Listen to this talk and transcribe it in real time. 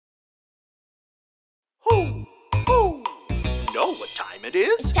Who? You know what time it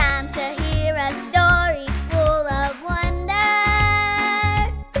is? It's time to hear a story full of wonder.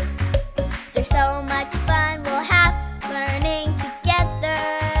 There's so much fun we'll have learning together.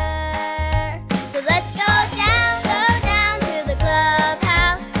 So let's go down to the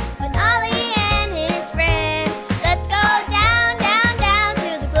clubhouse with Ollie and his friends. Let's go down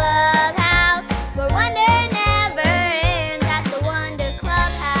to the clubhouse where wonder never ends at the Wonder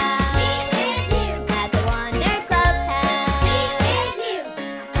Clubhouse. Be with you at the Wonder Clubhouse. Be with you.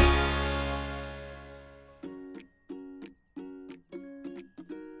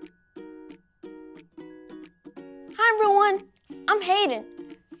 Hi everyone, I'm Hayden.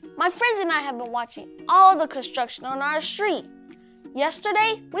 My friends and I have been watching all the construction on our street.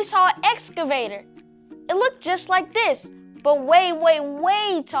 Yesterday, we saw an excavator. It looked just like this, but way, way,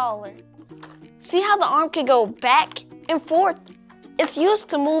 way taller. See how the arm can go back and forth? It's used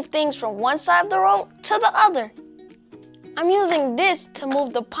to move things from one side of the road to the other. I'm using this to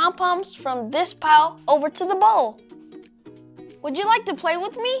move the pom-poms from this pile over to the bowl. Would you like to play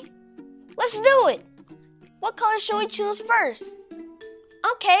with me? Let's do it. What color should we choose first?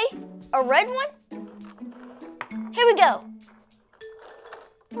 Okay, a red one? Here we go.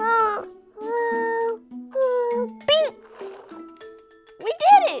 Bing! We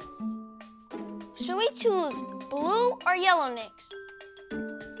did it! Should we choose blue or yellow next?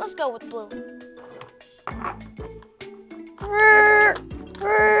 Let's go with blue.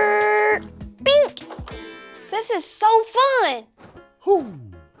 Bink! This is so fun! Who?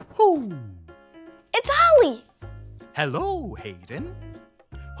 It's Ollie! Hello, Hayden.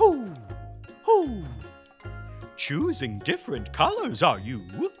 Who? Choosing different colors, are you?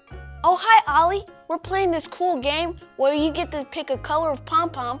 Oh, hi, Ollie. We're playing this cool game where you get to pick a color of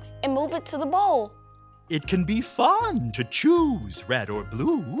pom-pom and move it to the bowl. It can be fun to choose red or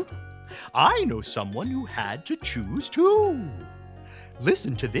blue. I know someone who had to choose too.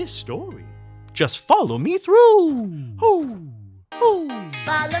 Listen to this story. Just follow me through. Who?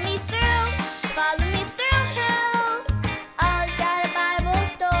 Follow me through, follow me through, who? Ollie's got a Bible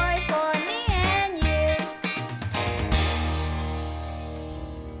story for me and you.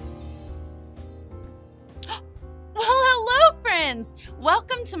 Well, hello, friends.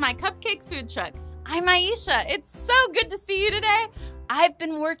 Welcome to my cupcake food truck. I'm Aisha. It's so good to see you today. I've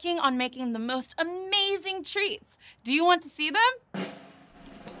been working on making the most amazing treats. Do you want to see them?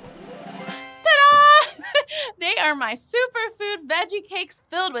 Ta-da! They are my superfood veggie cakes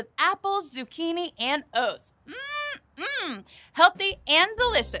filled with apples, zucchini, and oats. Healthy and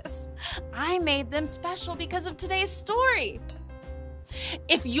delicious. I made them special because of today's story.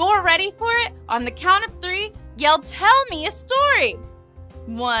 If you're ready for it, on the count of 3, yell, "Tell me a story."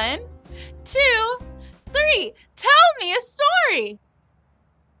 1, 2, 3. Tell me a story.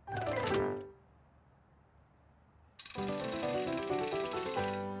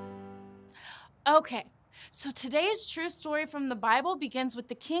 Okay, so today's true story from the Bible begins with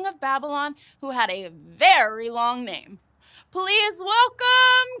the king of Babylon who had a very long name. Please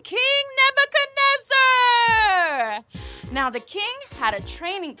welcome King Nebuchadnezzar! Now, the king had a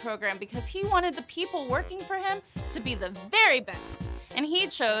training program because he wanted the people working for him to be the very best, and he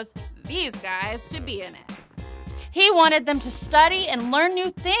chose these guys to be in it. He wanted them to study and learn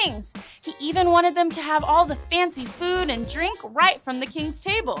new things. He even wanted them to have all the fancy food and drink right from the king's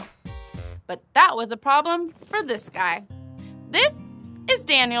table. But that was a problem for this guy. This is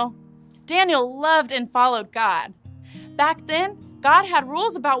Daniel. Daniel loved and followed God. Back then, God had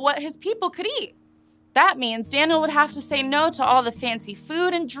rules about what his people could eat. That means Daniel would have to say no to all the fancy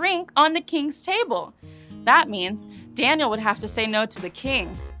food and drink on the king's table. That means Daniel would have to say no to the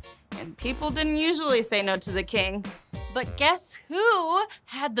king. And people didn't usually say no to the king. But guess who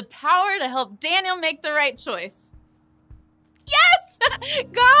had the power to help Daniel make the right choice? Yes!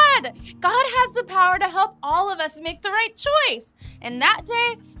 God! God has the power to help all of us make the right choice. And that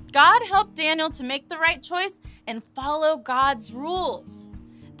day, God helped Daniel to make the right choice and follow God's rules.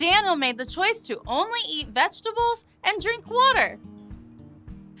 Daniel made the choice to only eat vegetables and drink water.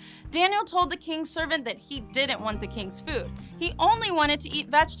 Daniel told the king's servant that he didn't want the king's food. He only wanted to eat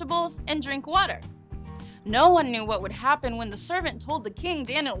vegetables and drink water. No one knew what would happen when the servant told the king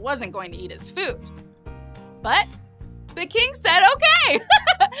Daniel wasn't going to eat his food. But the king said, okay!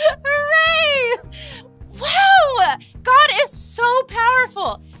 Hooray! Wow! God is so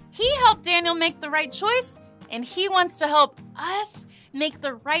powerful. He helped Daniel make the right choice, and he wants to help us make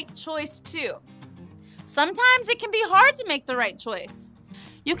the right choice too. Sometimes it can be hard to make the right choice.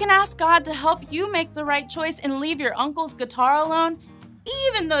 You can ask God to help you make the right choice and leave your uncle's guitar alone,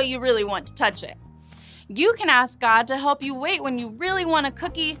 even though you really want to touch it. You can ask God to help you wait when you really want a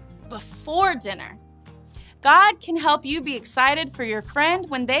cookie before dinner. God can help you be excited for your friend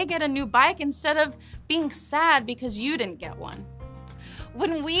when they get a new bike instead of being sad because you didn't get one.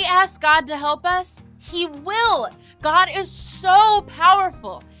 When we ask God to help us, He will. God is so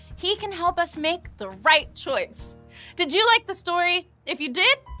powerful. He can help us make the right choice. Did you like the story? If you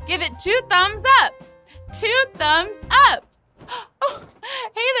did, give it 2 thumbs up. 2 thumbs up. Oh,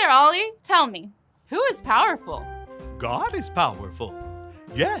 hey there, Ollie. Tell me, who is powerful? God is powerful.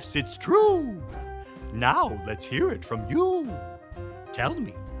 Yes, it's true. Now let's hear it from you. Tell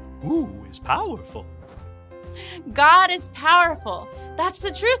me, who is powerful? God is powerful. That's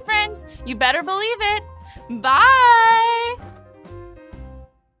the truth, friends. You better believe it. Bye.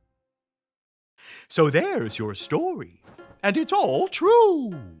 So there's your story, and it's all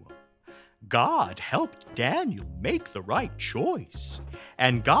true. God helped Daniel make the right choice,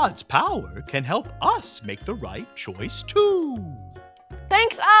 and God's power can help us make the right choice too.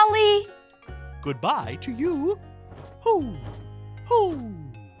 Thanks, Ollie. Goodbye to you. Hoo, hoo.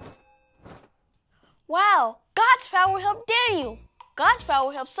 Wow, God's power helped Daniel. God's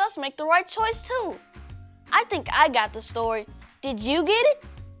power helps us make the right choice too. I think I got the story. Did you get it?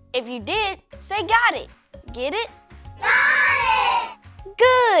 If you did, say got it. Get it? Got it!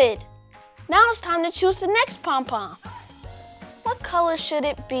 Good. Now it's time to choose the next pom-pom. What color should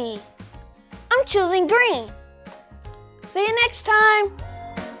it be? I'm choosing green. See you next time.